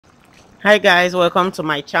Hi guys, welcome to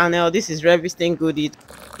my channel. This is Revisting Good Eat.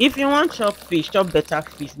 If you want chop fish, chop better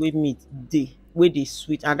fish with meat dey wey dey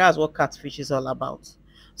sweet, and that's what catfish is all about.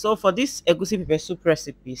 So for this egusi pepper soup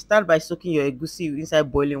recipe, start by soaking your egusi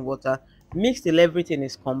inside boiling water. Mix till everything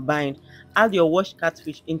is combined. Add your washed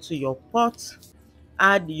catfish into your pot.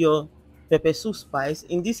 Add your pepper soup spice.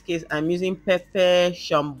 In this case, I'm using pepper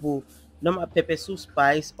shambo, normal pepper soup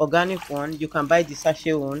spice, organic one. You can buy the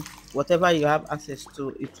sachet one, whatever you have access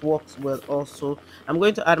to. It works well also. I'm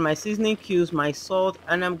going to add my seasoning cubes, my salt,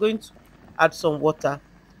 and I'm going to add some water.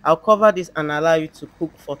 I'll cover this and allow you to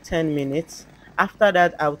cook for 10 minutes. After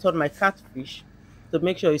that, I'll turn my catfish to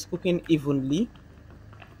make sure it's cooking evenly.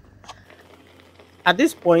 At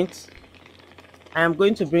this point, I am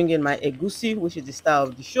going to bring in my egusi, which is the star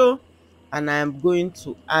of the show, and I am going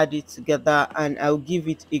to add it together, and I'll give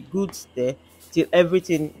it a good stir till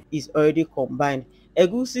everything is already combined.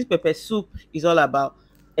 Egusi pepper soup is all about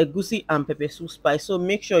egusi and pepper soup spice, so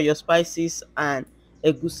make sure your spices and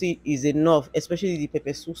egusi is enough, especially the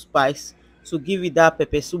pepper soup spice, to give it that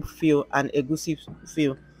pepper soup feel and egusi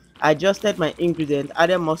feel. I adjusted my ingredient,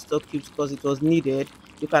 added mustard cubes because it was needed.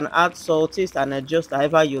 You can add salt, taste and adjust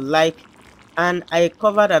however you like, and I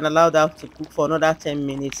covered and allowed that to cook for another 10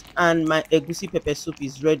 minutes, and my egusi pepper soup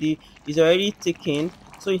is ready. It's already thickened,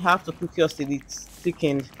 so you have to cook yours till it's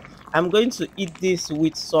thickened. I'm going to eat this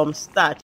with some starch.